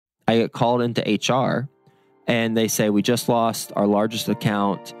I get called into HR and they say, we just lost our largest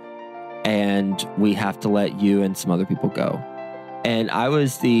account and we have to let you and some other people go. And I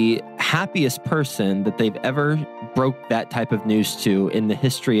was the happiest person that they've ever broke that type of news to in the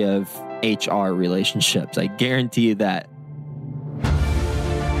history of HR relationships. I guarantee you that.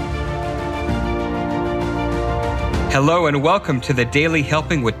 Hello and welcome to the Daily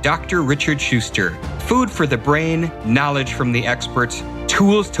Helping with Dr. Richard Schuster. Food for the brain, knowledge from the experts,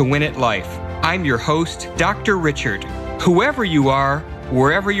 tools to win at life. I'm your host, Dr. Richard. Whoever you are,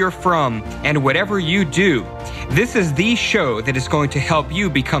 wherever you're from, and whatever you do, this is the show that is going to help you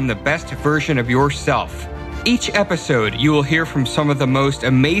become the best version of yourself. Each episode, you will hear from some of the most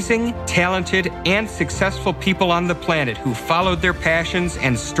amazing, talented, and successful people on the planet who followed their passions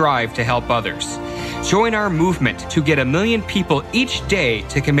and strive to help others. Join our movement to get 1 million people each day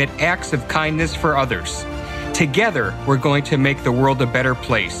to commit acts of kindness for others. Together, we're going to make the world a better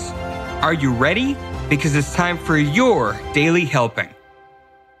place. Are you ready? Because it's time for your Daily Helping.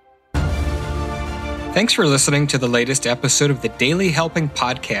 Thanks for listening to the latest episode of the Daily Helping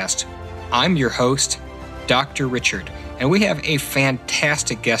podcast. I'm your host, Dr. Richard, and we have a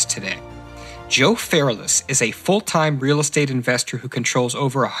fantastic guest today. Joe Fairless is a full-time real estate investor who controls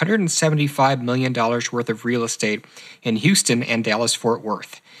over $175 million worth of real estate in Houston and Dallas-Fort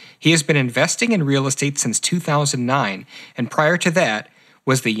Worth. He has been investing in real estate since 2009, and prior to that,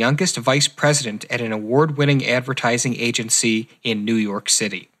 was the youngest vice president at an award-winning advertising agency in New York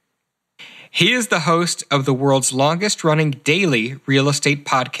City. He is the host of the world's longest-running daily real estate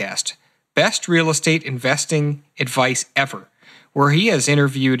podcast, Best Real Estate Investing Advice Ever, where he has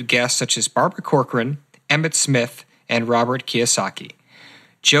interviewed guests such as Barbara Corcoran, Emmett Smith, and Robert Kiyosaki.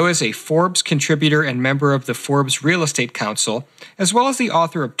 Joe is a Forbes contributor and member of the Forbes Real Estate Council, as well as the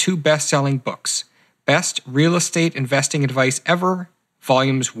author of 2 best-selling books, Best Real Estate Investing Advice Ever,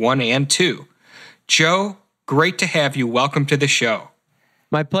 Volumes 1 and 2. Joe, great to have you. Welcome to the show.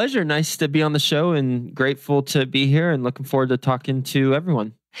 My pleasure. Nice to be on the show and grateful to be here and looking forward to talking to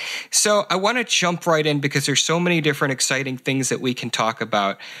everyone. So I want to jump right in because there's so many different exciting things that we can talk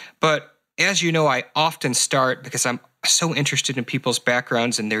about. But as you know, I often start because I'm so interested in people's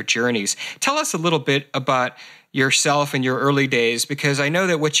backgrounds and their journeys. Tell us a little bit about yourself and your early days, because I know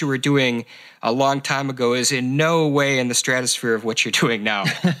that what you were doing a long time ago is in no way in the stratosphere of what you're doing now.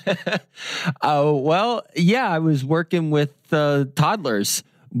 I was working with toddlers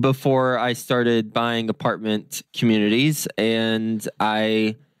before I started buying apartment communities, and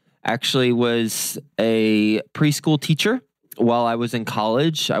I actually was a preschool teacher while I was in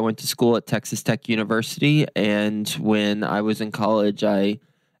college. I went to school at Texas Tech University, and when I was in college, I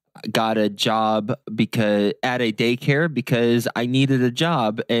got a job at a daycare because I needed a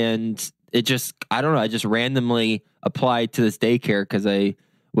job, and I just randomly applied to this daycare because I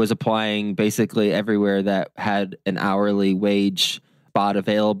was applying basically everywhere that had an hourly wage spot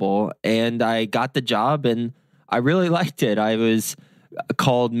available, and I got the job and I really liked it. I was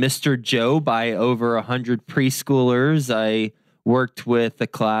called Mr. Joe by over 100 preschoolers. I worked with a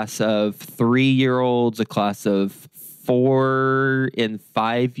class of 3-year-olds, a class of 4 and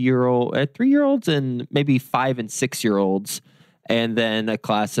 5-year-old, 3-year-olds, and maybe 5 and 6-year-olds, and then a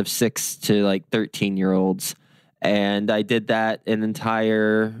class of 6 to 13-year-olds. And I did that an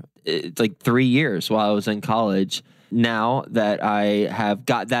entire 3 years while I was in college. Now that I have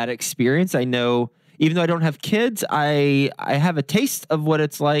got that experience, I know, even though I don't have kids, I have a taste of what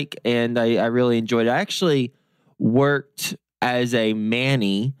it's like, and I really enjoyed it. I actually worked as a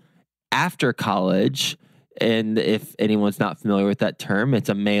manny after college, and if anyone's not familiar with that term, it's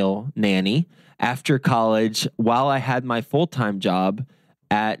a male nanny. After college, while I had my full-time job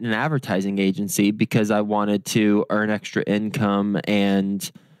at an advertising agency, because I wanted to earn extra income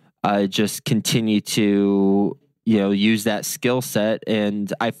and just continue to use that skill set.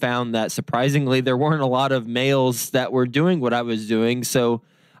 And I found that surprisingly, there weren't a lot of males that were doing what I was doing. So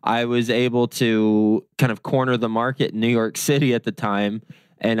I was able to kind of corner the market in New York City at the time.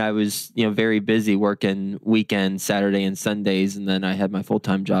 And I was, very busy working weekends, Saturday and Sundays. And then I had my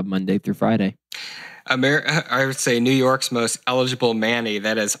full-time job Monday through Friday. I would say New York's most eligible manny.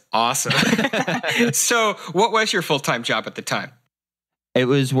 That is awesome. So what was your full-time job at the time? It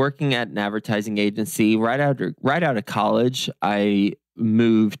was working at an advertising agency. Right out of college, I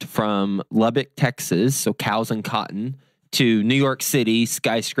moved from Lubbock, Texas, so cows and cotton, to New York City,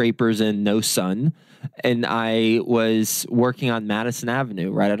 skyscrapers and no sun. And I was working on Madison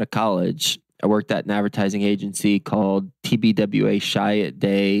Avenue right out of college. I worked at an advertising agency called TBWA Chiat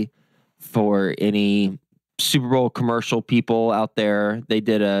Day for any Super Bowl commercial people out there. They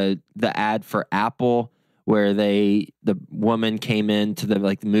did the ad for Apple where the woman came into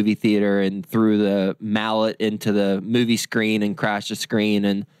the movie theater and threw the mallet into the movie screen and crashed the screen.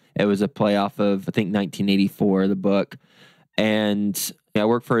 And it was a play off of, I think, 1984, the book. And I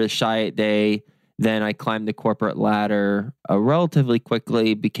worked for a Chiat day. Then I climbed the corporate ladder relatively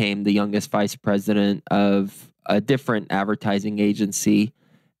quickly, became the youngest vice president of a different advertising agency.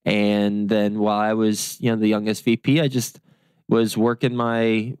 And then while I was, the youngest VP, I just was working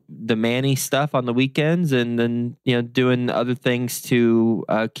the Manny stuff on the weekends, and then, doing other things to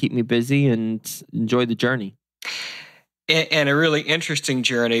keep me busy and enjoy the journey. And a really interesting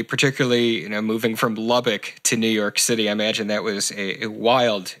journey, particularly, moving from Lubbock to New York City. I imagine that was a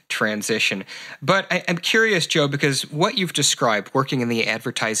wild transition. But I'm curious, Joe, because what you've described, working in the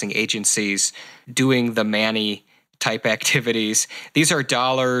advertising agencies, doing the Manny type activities, these are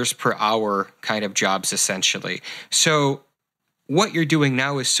dollars per hour kind of jobs, essentially. So what you're doing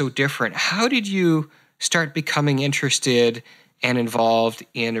now is so different. How did you start becoming interested and involved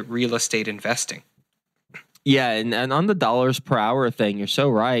in real estate investing? Yeah, and on the dollars per hour thing, you're so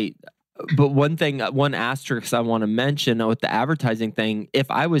right. But one asterisk I want to mention with the advertising thing, if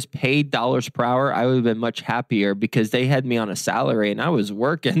I was paid dollars per hour, I would have been much happier, because they had me on a salary and I was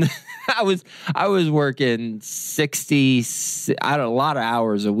working. I was working 60, a lot of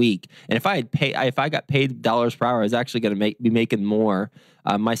hours a week. And if I got paid dollars per hour, I was actually going to be making more.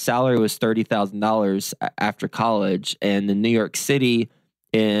 My salary was $30,000 after college, and in New York City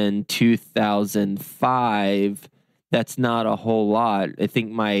in 2005, that's not a whole lot. I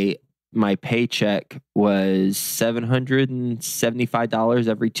think my paycheck was $775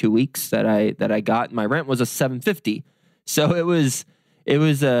 every 2 weeks that I got. My rent was $750. So it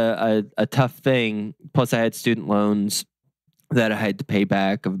was a tough thing. Plus I had student loans that I had to pay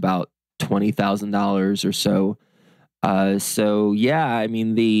back of about $20,000 or so. So yeah, I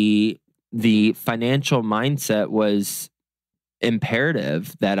mean, the financial mindset was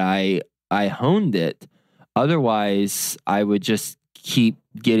imperative that I honed it. Otherwise, I would just keep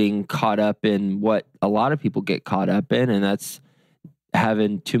getting caught up in what a lot of people get caught up in, and that's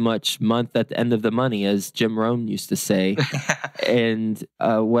having too much month at the end of the money, as Jim Rohn used to say. And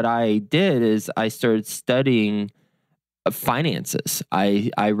what I did is I started studying finances.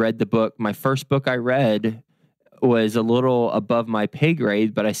 I read the book. My first book I read was a little above my pay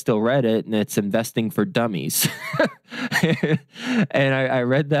grade, but I still read it, and it's Investing for Dummies. And I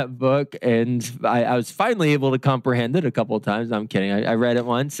read that book, and I was finally able to comprehend it a couple of times. I'm kidding. I read it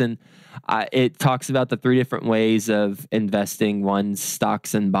once, and it talks about the 3 different ways of investing. 1,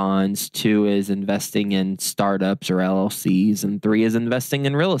 stocks and bonds. 2 is investing in startups or LLCs. And 3 is investing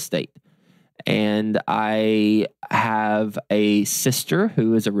in real estate. And I have a sister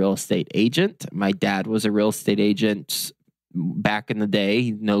who is a real estate agent. My dad was a real estate agent back in the day.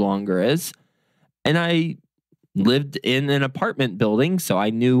 He no longer is. And I lived in an apartment building, so I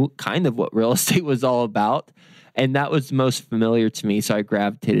knew kind of what real estate was all about. And that was most familiar to me. So I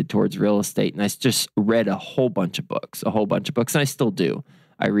gravitated towards real estate, and I just read a whole bunch of books. And I still do.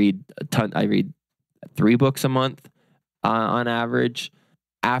 I read a ton. I read 3 books a month on average.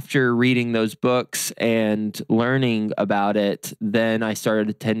 After reading those books and learning about it, then I started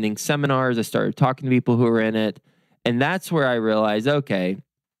attending seminars. I started talking to people who were in it. And that's where I realized, okay,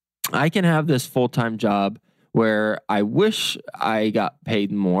 I can have this full-time job where I wish I got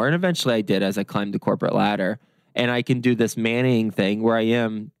paid more. And eventually I did as I climbed the corporate ladder. And I can do this manning thing where I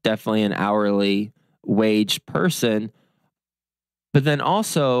am definitely an hourly wage person. But then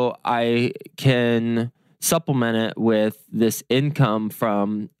also I can supplement it with this income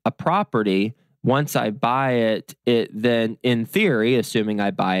from a property. Once I buy it, it then, in theory, assuming I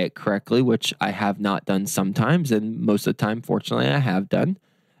buy it correctly, which I have not done sometimes, and most of the time, fortunately, I have done,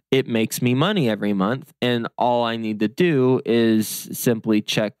 it makes me money every month. And all I need to do is simply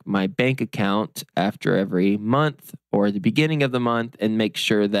check my bank account after every month or the beginning of the month and make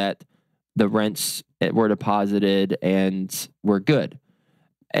sure that the rents were deposited and we're good.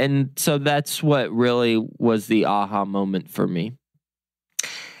 And so that's what really was the aha moment for me.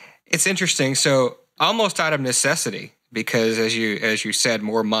 It's interesting. So almost out of necessity, because as you said,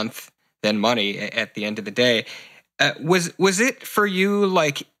 more month than money at the end of the day. Was it for you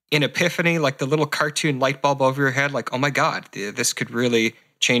like an epiphany, like the little cartoon light bulb over your head? Like, oh my God, this could really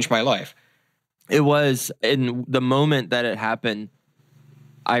change my life. It was. In the moment that it happened,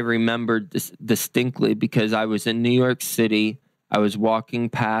 I remembered this distinctly, because I was in New York City. I was walking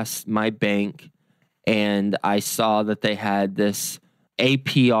past my bank, and I saw that they had this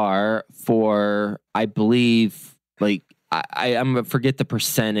APR for, I believe, like, I'm going to forget the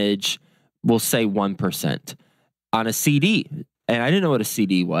percentage. We'll say 1% on a CD. And I didn't know what a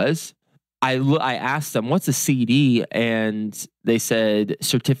CD was. I asked them, what's a CD? And they said,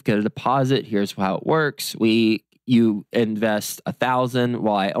 certificate of deposit. Here's how it works. You invest 1,000.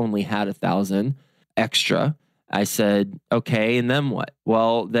 Well, I only had 1,000 extra. I said, okay. And then what?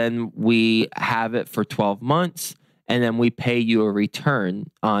 Well, then we have it for 12 months and then we pay you a return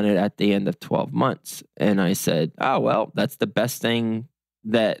on it at the end of 12 months. And I said, oh, well, that's the best thing.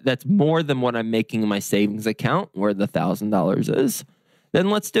 That's more than what I'm making in my savings account where the $1,000 is. Then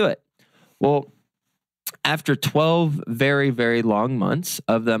let's do it. Well, after 12 very, very long months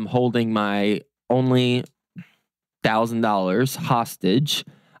of them holding my only $1,000 hostage,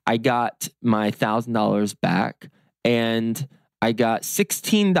 I got my $1,000 back and I got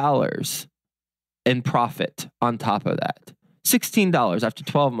 $16 in profit on top of that. $16 after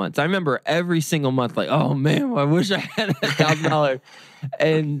 12 months. I remember every single month, like, oh man, I wish I had $1,000.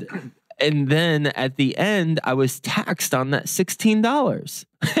 And then at the end, I was taxed on that $16.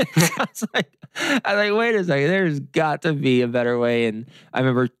 I was like, wait a second, there's got to be a better way. And I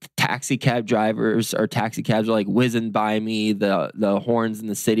remember taxi cab drivers or taxi cabs were like whizzing by me. The horns in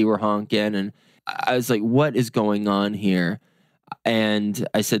the city were honking. And I was like, what is going on here? And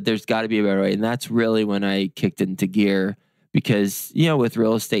I said, there's got to be a better way. And that's really when I kicked into gear because, with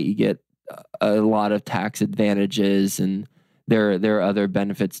real estate, you get a lot of tax advantages and there are other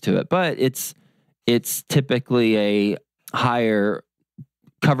benefits to it, but it's typically a higher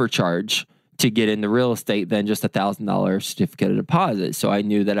cover charge to get into real estate than just $1,000 certificate of deposit. So I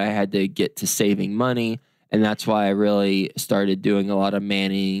knew that I had to get to saving money, and that's why I really started doing a lot of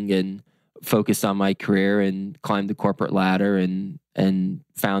manning and focused on my career and climbed the corporate ladder and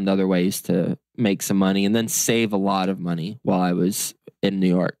found other ways to make some money and then save a lot of money while I was in New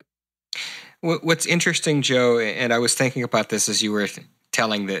York. What's interesting, Joe, and I was thinking about this as you were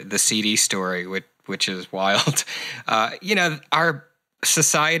telling the CD story, which is wild. Our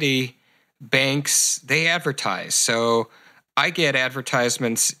society, banks, they advertise. So I get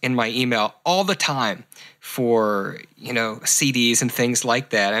advertisements in my email all the time for, CDs and things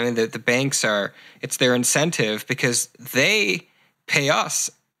like that. I mean, the banks it's their incentive because they pay us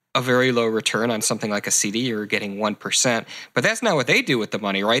a very low return on something like a CD. You're getting 1%, but that's not what they do with the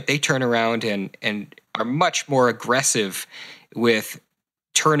money, right? They turn around and are much more aggressive with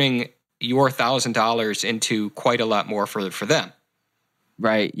turning your $1,000 into quite a lot more for them.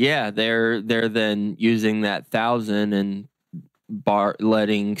 Right. Yeah. They're then using that 1,000 and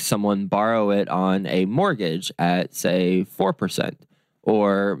letting someone borrow it on a mortgage at say 4%,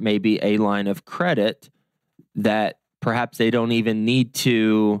 or maybe a line of credit that perhaps they don't even need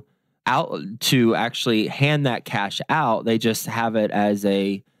to actually hand that cash out. They just have it as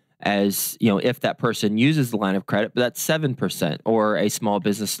if that person uses the line of credit, but that's 7%, or a small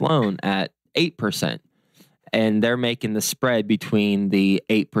business loan at 8%. And they're making the spread between the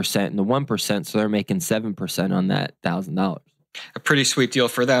 8% and the 1%. So they're making 7% on that $1,000. A pretty sweet deal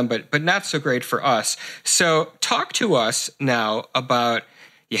for them, but not so great for us. So talk to us now about,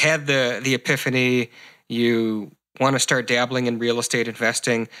 you had the epiphany, you want to start dabbling in real estate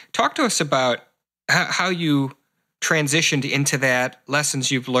investing. Talk to us about how you transitioned into that,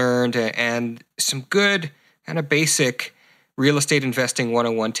 lessons you've learned, and some good kind of basic real estate investing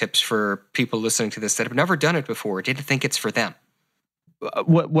 101 tips for people listening to this that have never done it before, didn't think it's for them.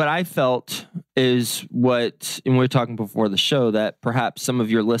 What I felt is and we were talking before the show, that perhaps some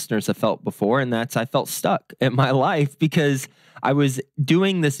of your listeners have felt before, and that's I felt stuck in my life because I was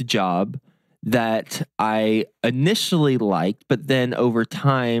doing this job that I initially liked, but then over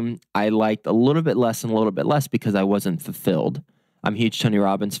time I liked a little bit less and a little bit less because I wasn't fulfilled. I'm a huge Tony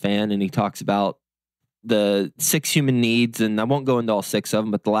Robbins fan, and he talks about the 6 human needs, and I won't go into all 6 of them,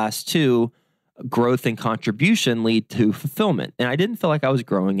 but the last 2, growth and contribution, lead to fulfillment. And I didn't feel like I was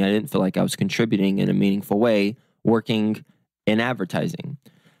growing. I didn't feel like I was contributing in a meaningful way working in advertising.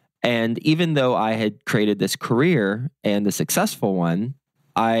 And even though I had created this career and a successful one,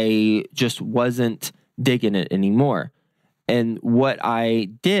 I just wasn't digging it anymore. And what I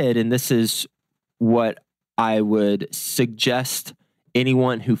did, and this is what I would suggest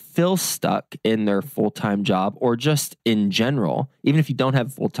anyone who feels stuck in their full-time job, or just in general, even if you don't have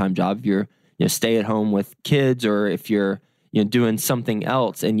a full-time job, if you're stay at home with kids, or if you're doing something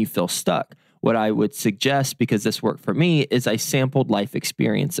else and you feel stuck, what I would suggest, because this worked for me, is I sampled life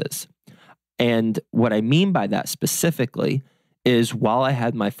experiences. And what I mean by that specifically is, while I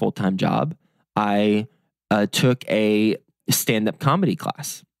had my full-time job, I took a stand-up comedy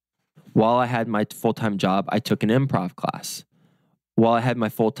class. While I had my full-time job, I took an improv class. While I had my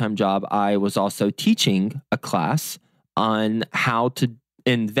full-time job, I was also teaching a class on how to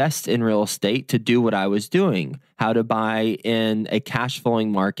invest in real estate to do what I was doing, how to buy in a cash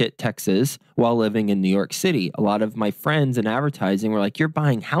flowing market, Texas, while living in New York City. A lot of my friends in advertising were like, "You're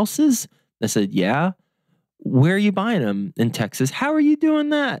buying houses?" I said, "Yeah." "Where are you buying them?" "In Texas." "How are you doing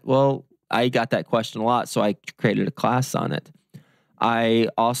that?" Well, I got that question a lot, so I created a class on it. I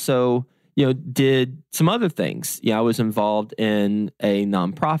also, did some other things. I was involved in a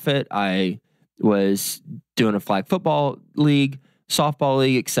nonprofit. I was doing a flag football league, softball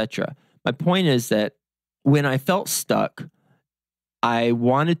league, etc. My point is that when I felt stuck, I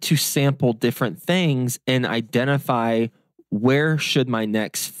wanted to sample different things and identify where should my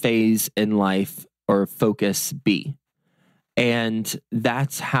next phase in life or focus be. And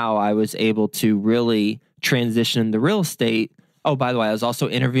that's how I was able to really transition into real estate. Oh, by the way, I was also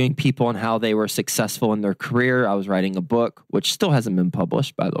interviewing people on how they were successful in their career. I was writing a book, which still hasn't been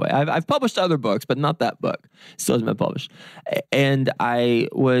published, by the way. I've published other books, but not that book. Still hasn't been published. And I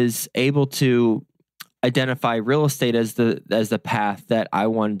was able to identify real estate as the path that I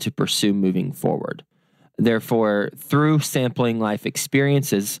wanted to pursue moving forward. Therefore, through sampling life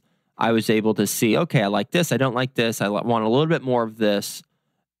experiences, I was able to see, okay, I like this, I don't like this, I want a little bit more of this.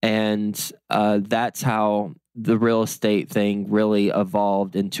 And that's how the real estate thing really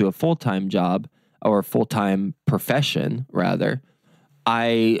evolved into a full-time job, or a full-time profession, rather.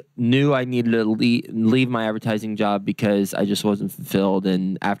 I knew I needed to leave my advertising job because I just wasn't fulfilled.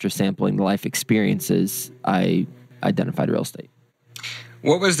 And after sampling the life experiences, I identified real estate.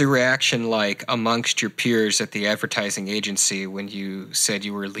 What was the reaction like amongst your peers at the advertising agency when you said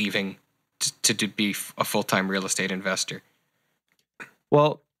you were leaving to be a full-time real estate investor?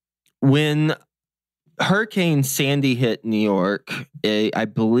 Well, when Hurricane Sandy hit New York, I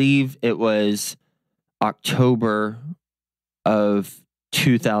believe it was October of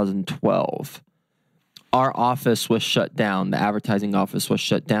 2012, our office was shut down. The advertising office was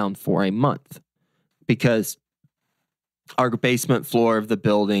shut down for a month because our basement floor of the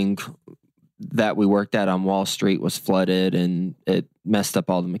building that we worked at on Wall Street was flooded, and it messed up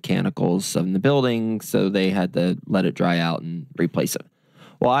all the mechanicals in the building. So they had to let it dry out and replace it.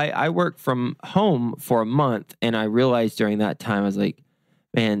 Well, I worked from home for a month, and I realized during that time, I was like,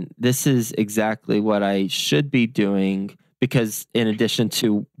 man, this is exactly what I should be doing. Because in addition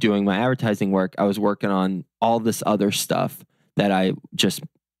to doing my advertising work, I was working on all this other stuff that I just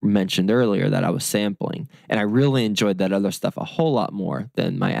mentioned earlier that I was sampling. And I really enjoyed that other stuff a whole lot more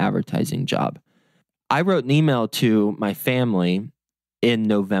than my advertising job. I wrote an email to my family in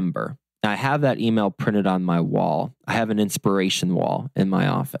November. I have that email printed on my wall. I have an inspiration wall in my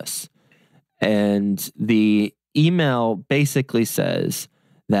office. And the email basically says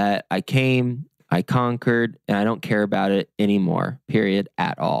that I came, I conquered, and I don't care about it anymore, period,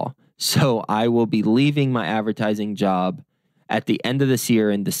 at all. So I will be leaving my advertising job at the end of this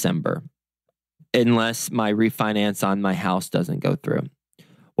year in December, unless my refinance on my house doesn't go through.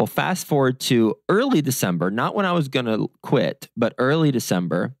 Well, fast forward to early December, not when I was going to quit, but early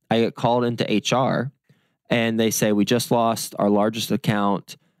December, I get called into HR and they say, we just lost our largest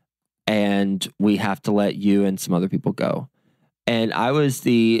account and we have to let you and some other people go. And I was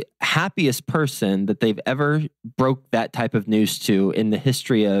the happiest person that they've ever broke that type of news to in the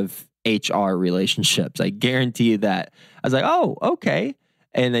history of HR relationships. I guarantee you that. I was like, oh, okay.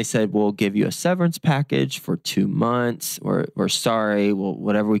 And they said, we'll give you a severance package for 2 months. We're sorry. Well,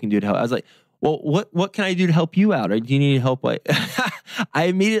 whatever we can do to help. I was like, well, what can I do to help you out? Or do you need help? Like, I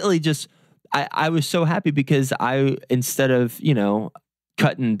immediately just, I was so happy because instead of,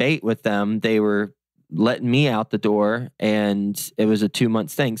 cutting bait with them, they were letting me out the door, and it was a 2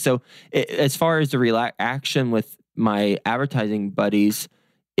 months thing. So as far as the reaction with my advertising buddies,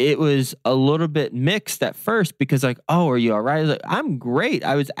 it was a little bit mixed at first because like, oh, are you all right? I was like, I'm great.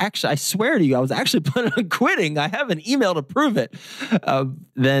 I swear to you, I was actually planning on quitting. I have an email to prove it.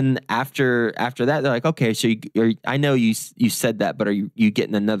 Then after that, they're like, okay, so I know you said that, but are you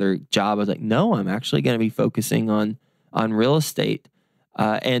getting another job? I was like, no, I'm actually going to be focusing on real estate.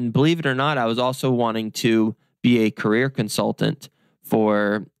 And believe it or not, I was also wanting to be a career consultant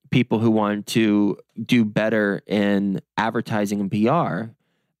for people who wanted to do better in advertising and PR.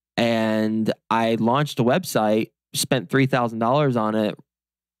 And I launched a website, spent $3,000 on it,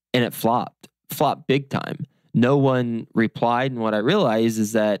 and it flopped big time. No one replied. And what I realized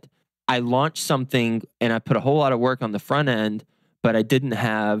is that I launched something and I put a whole lot of work on the front end, but I didn't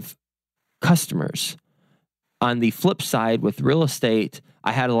have customers. On the flip side, with real estate,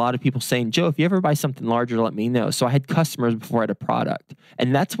 I had a lot of people saying, Joe, if you ever buy something larger, let me know. So I had customers before I had a product.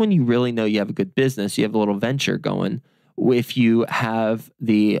 And that's when you really know you have a good business. You have a little venture going if you have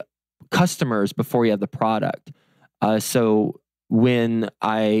the customers before you have the product. So when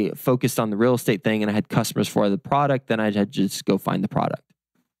I focused on the real estate thing and I had customers for the product, then I'd have to just go find the product.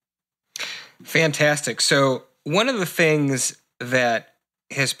 Fantastic. So one of the things that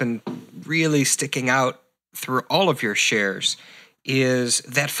has been really sticking out through all of your shares is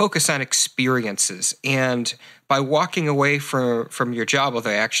that focus on experiences. And by walking away from your job, although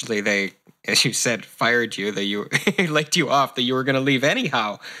actually they, as you said, fired you, that you laid you off, that you were going to leave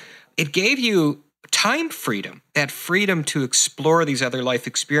anyhow, it gave you time freedom, that freedom to explore these other life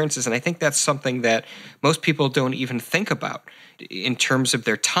experiences. And I think that's something that most people don't even think about in terms of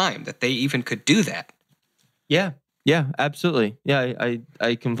their time, that they even could do that. Yeah, absolutely. Yeah,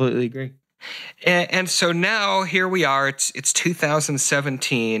 I completely agree. And so now here we are, it's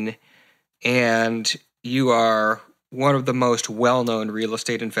 2017, and you are one of the most well-known real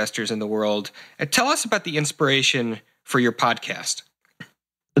estate investors in the world. And tell us about the inspiration for your podcast.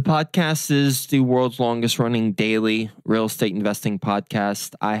 The podcast is the world's longest running daily real estate investing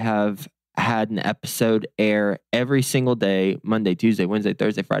podcast. I have had an episode air every single day, Monday, Tuesday, Wednesday,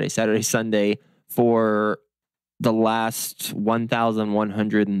 Thursday, Friday, Saturday, Sunday, for the last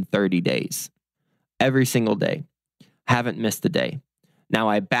 1,130 days. Every single day. Haven't missed a day. Now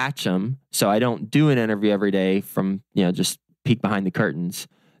I batch them, so I don't do an interview every day from, just peek behind the curtains.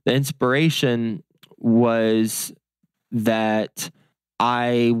 The inspiration was that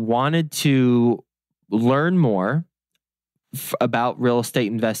I wanted to learn more about real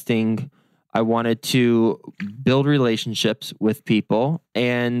estate investing. I wanted to build relationships with people,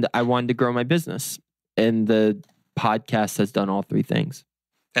 and I wanted to grow my business. And the podcast has done all three things.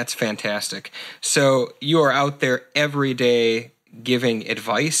 That's fantastic. So you are out there every day giving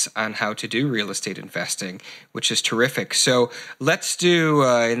advice on how to do real estate investing, which is terrific. So let's do,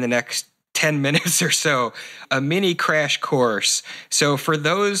 in the next 10 minutes or so, a mini crash course. So for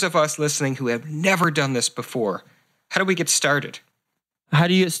those of us listening who have never done this before, how do we get started? How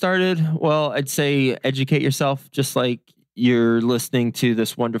do you get started? Well, I'd say educate yourself, just like you're listening to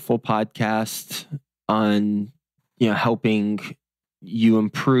this wonderful podcast on, helping you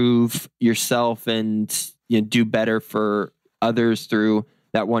improve yourself and do better for others through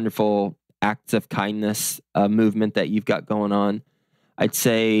that wonderful acts of kindness movement that you've got going on. I'd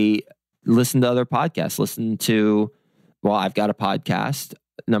say listen to other podcasts. I've got a podcast,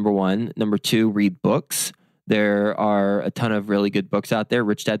 number one. Number two, read books. There are a ton of really good books out there.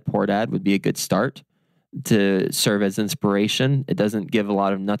 Rich Dad, Poor Dad would be a good start to serve as inspiration. It doesn't give a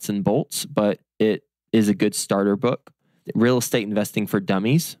lot of nuts and bolts, but it is a good starter book. Real Estate Investing for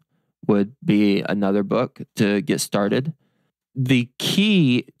Dummies would be another book to get started. The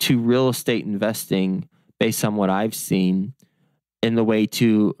key to real estate investing, based on what I've seen, in the way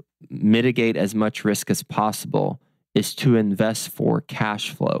to mitigate as much risk as possible, is to invest for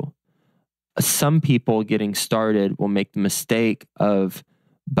cash flow. Some people getting started will make the mistake of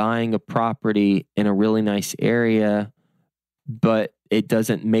buying a property in a really nice area, but it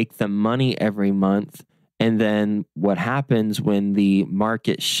doesn't make them money every month. And then what happens when the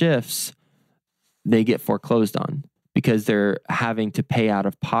market shifts, they get foreclosed on because they're having to pay out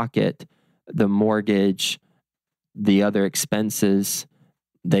of pocket the mortgage, the other expenses.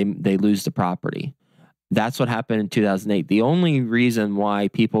 They lose the property. That's what happened in 2008. The only reason why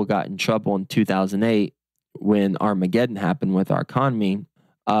people got in trouble in 2008 when Armageddon happened with our economy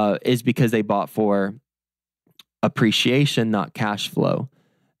is because they bought for appreciation, not cash flow.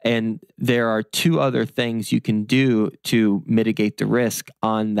 And there are two other things you can do to mitigate the risk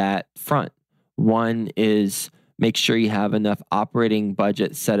on that front. One is make sure you have enough operating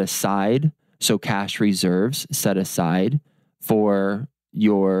budget set aside, so cash reserves set aside for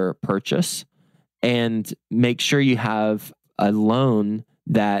your purchase, and make sure you have a loan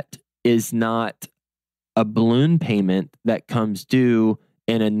that is not a balloon payment that comes due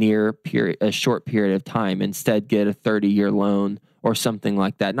in a short period of time. Instead, get a 30-year loan or something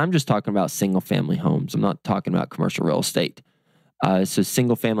like that. And I'm just talking about single family homes. I'm not talking about commercial real estate. So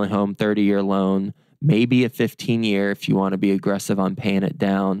single family home, 30-year loan, maybe a 15-year if you want to be aggressive on paying it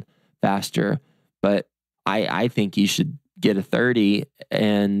down faster. But I think you should get a 30,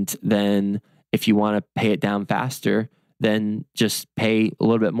 and then if you want to pay it down faster, then just pay a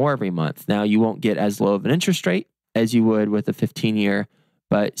little bit more every month. Now, you won't get as low of an interest rate as you would with a 15-year,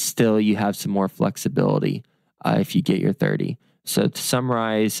 but still you have some more flexibility if you get your 30. So to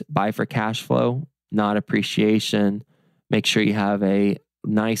summarize, buy for cash flow, not appreciation. Make sure you have a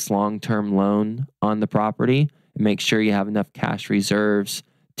nice long-term loan on the property, and make sure you have enough cash reserves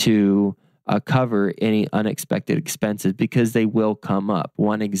to cover any unexpected expenses, because they will come up.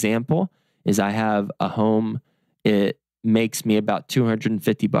 One example is I have a home. It makes me about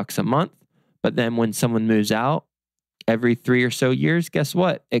 $250 a month, but then when someone moves out, every 3 or so years, guess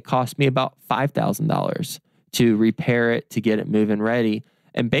what? It cost me about $5,000 to repair it, to get it moving ready.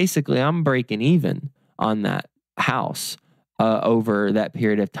 And basically, I'm breaking even on that house over that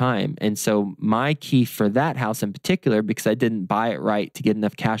period of time. And so my key for that house in particular, because I didn't buy it right to get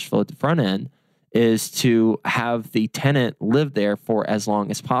enough cash flow at the front end, is to have the tenant live there for as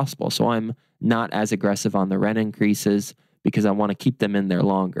long as possible. So I'm not as aggressive on the rent increases because I want to keep them in there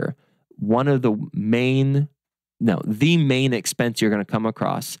longer. The main expense you're going to come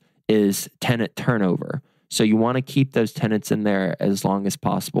across is tenant turnover. So you want to keep those tenants in there as long as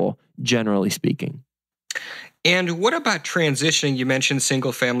possible, generally speaking. And what about transitioning? You mentioned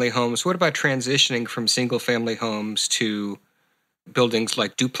single-family homes. What about transitioning from single-family homes to buildings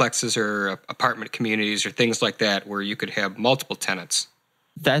like duplexes or apartment communities or things like that where you could have multiple tenants?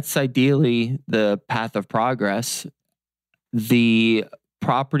 That's ideally the path of progress. The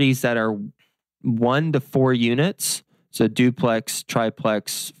properties that are 1 to 4 units, so duplex,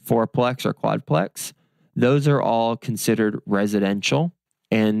 triplex, fourplex, or quadplex, those are all considered residential,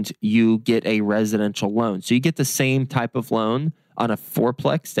 and you get a residential loan. So you get the same type of loan on a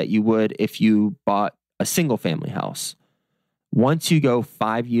fourplex that you would if you bought a single family house. Once you go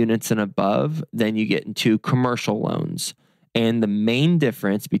 5 units and above, then you get into commercial loans. And the main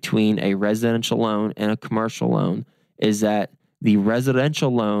difference between a residential loan and a commercial loan is that the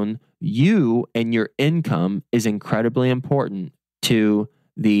residential loan, you and your income is incredibly important to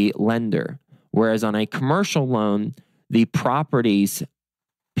the lender. Whereas on a commercial loan, the property's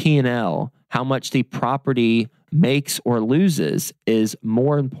P&L, how much the property makes or loses, is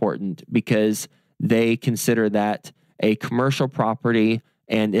more important because they consider that a commercial property,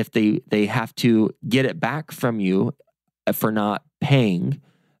 and if they have to get it back from you for not paying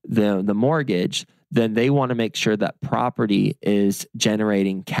the mortgage, then they want to make sure that property is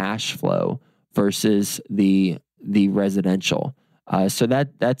generating cash flow versus the residential. So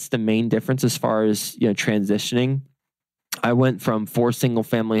that's the main difference as far as transitioning. I went from 4 single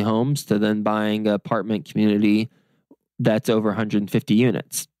family homes to then buying an apartment community that's over 150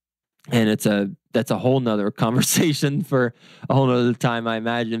 units. And that's a whole nother conversation for a whole nother time, I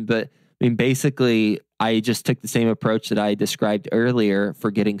imagine. But I mean, basically, I just took the same approach that I described earlier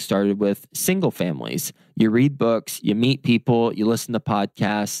for getting started with single families. You read books, you meet people, you listen to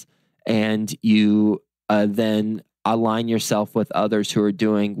podcasts, and you then align yourself with others who are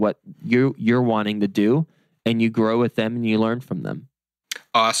doing what you're wanting to do, and you grow with them and you learn from them.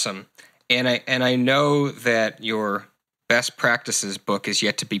 Awesome. And I know that your best practices book is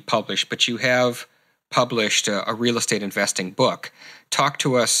yet to be published, but you have published a real estate investing book. Talk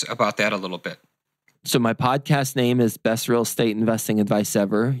to us about that a little bit. So my podcast name is Best Real Estate Investing Advice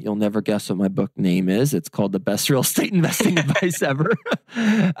Ever. You'll never guess what my book name is. It's called The Best Real Estate Investing Advice Ever.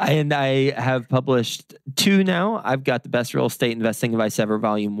 And I have published 2 now. I've got The Best Real Estate Investing Advice Ever,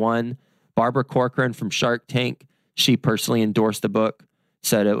 Volume 1. Barbara Corcoran from Shark Tank, she personally endorsed the book,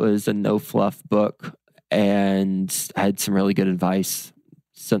 said it was a no-fluff book, and had some really good advice.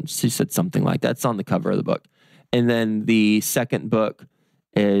 She said something like that. It's on the cover of the book. And then the second book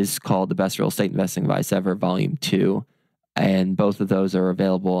is called The Best Real Estate Investing Advice Ever, Volume 2. And both of those are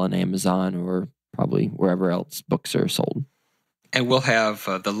available on Amazon or probably wherever else books are sold. And we'll have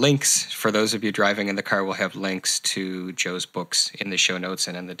the links for those of you driving in the car. We'll have links to Joe's books in the show notes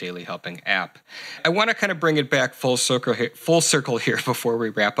and in the Daily Helping app. I want to kind of bring it back full circle here before we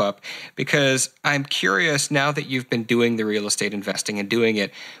wrap up, because I'm curious, now that you've been doing the real estate investing and doing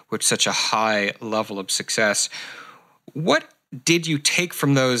it with such a high level of success, what did you take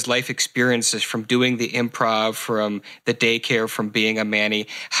from those life experiences, from doing the improv, from the daycare, from being a Manny?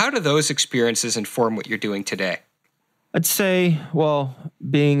 How do those experiences inform what you're doing today? I'd say, well,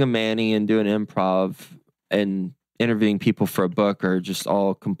 being a Manny and doing improv and interviewing people for a book are just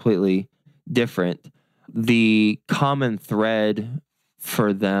all completely different. The common thread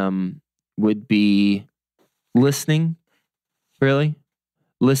for them would be listening, really.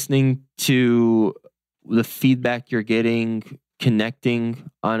 Listening to the feedback you're getting,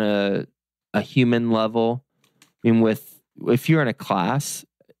 connecting on a human level. I mean, if you're in a class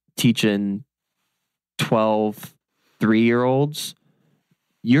teaching 12 3-year-olds,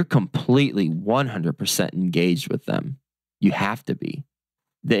 you're completely 100% engaged with them. You have to be.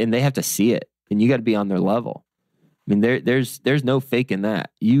 And they have to see it, and you got to be on their level. I mean, there's no faking that.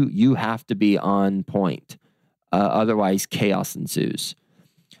 You have to be on point. Otherwise, chaos ensues.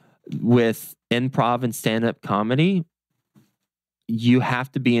 With improv and stand-up comedy, you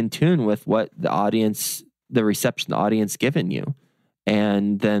have to be in tune with what the reception the audience given you,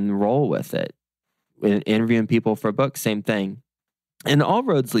 and then roll with it. Interviewing people for a book, same thing. And all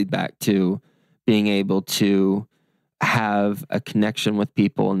roads lead back to being able to have a connection with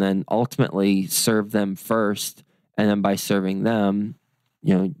people and then ultimately serve them first. And then by serving them,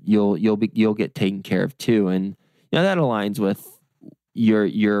 you'll get taken care of too. And that aligns with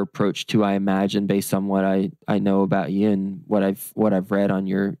your approach too, I imagine, based on what I know about you and what I've read on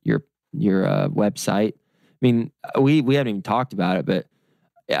your website. I mean, we haven't even talked about it, but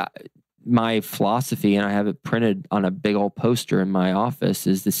yeah, my philosophy, and I have it printed on a big old poster in my office,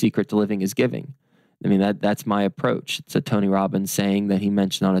 is the secret to living is giving. I mean, that's my approach. It's a Tony Robbins saying that he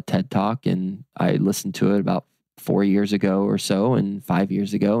mentioned on a TED Talk, and I listened to it about 4 years ago or so, and 5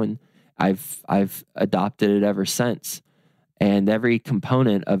 years ago, and I've adopted it ever since. And every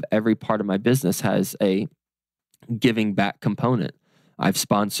component of every part of my business has a giving back component. I've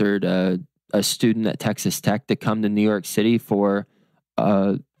sponsored a student at Texas Tech to come to New York City for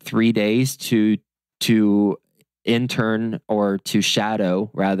 3 days to intern, or to shadow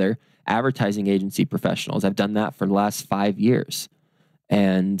rather, advertising agency professionals. I've done that for the last 5 years.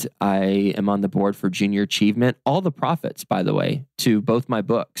 And I am on the board for Junior Achievement. All the profits, by the way, to both my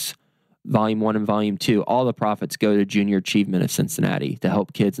books, Volume 1 and Volume 2, all the profits go to Junior Achievement of Cincinnati to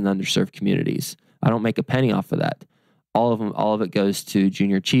help kids in underserved communities. I don't make a penny off of that. All of it goes to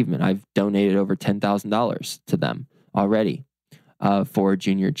Junior Achievement. I've donated over $10,000 to them already for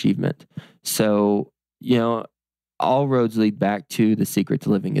Junior Achievement. So, all roads lead back to the secret to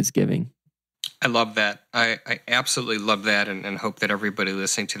living is giving. I love that. I absolutely love that, and hope that everybody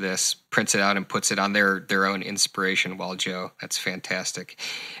listening to this prints it out and puts it on their own inspiration wall, Joe. That's fantastic.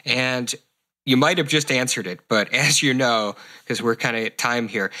 And you might have just answered it, but as you know, because we're kind of at time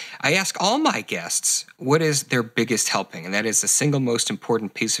here, I ask all my guests, what is their biggest helping? And that is the single most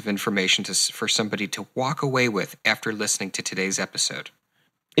important piece of information for somebody to walk away with after listening to today's episode.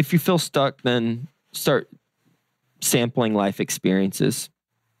 If you feel stuck, then start sampling life experiences.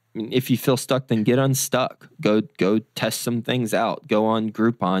 I mean, if you feel stuck, then get unstuck. Go test some things out. Go on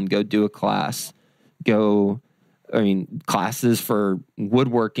Groupon. Go do a class. Classes for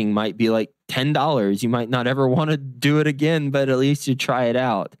woodworking might be like $10. You might not ever want to do it again, but at least you try it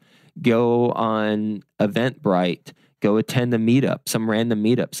out. Go on Eventbrite. Go attend a meetup, some random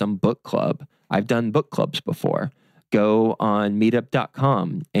meetup, some book club. I've done book clubs before. Go on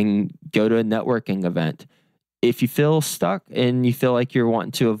meetup.com and go to a networking event. If you feel stuck and you feel like you're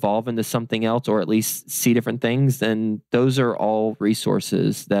wanting to evolve into something else, or at least see different things, then those are all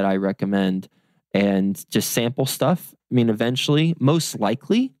resources that I recommend. And just sample stuff. I mean, eventually, most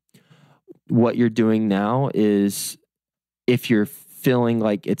likely, what you're doing now is, if you're feeling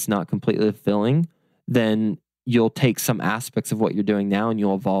like it's not completely fulfilling, then you'll take some aspects of what you're doing now and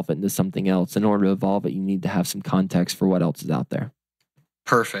you'll evolve it into something else. In order to evolve it, you need to have some context for what else is out there.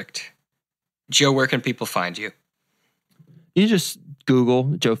 Perfect. Joe, where can people find you? You just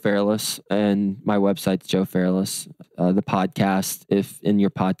Google Joe Fairless, and my website's Joe Fairless. The podcast, if in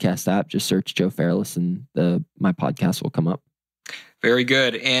your podcast app, just search Joe Fairless and my podcast will come up. Very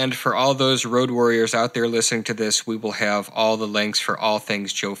good. And for all those road warriors out there listening to this, we will have all the links for all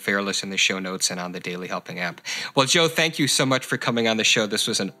things Joe Fairless in the show notes and on the Daily Helping app. Well, Joe, thank you so much for coming on the show. This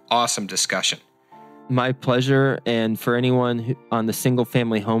was an awesome discussion. My pleasure. And for anyone on the single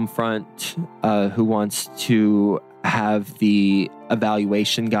family home front who wants to have the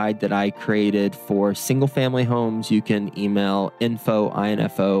evaluation guide that I created for single family homes, you can email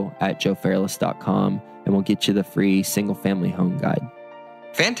info@joefairless.com and we'll get you the free single family home guide.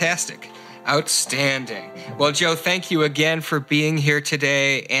 Fantastic. Outstanding. Well, Joe, thank you again for being here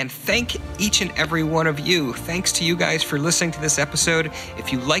today, and thank each and every one of you. Thanks to you guys for listening to this episode.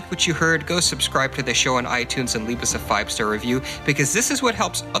 If you like what you heard, go subscribe to the show on iTunes and leave us a 5-star review, because this is what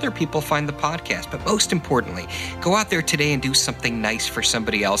helps other people find the podcast. But most importantly, go out there today and do something nice for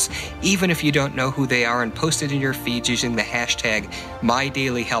somebody else, even if you don't know who they are, and post it in your feeds using the hashtag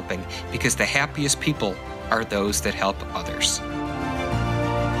 #MyDailyHelping, because the happiest people are those that help others.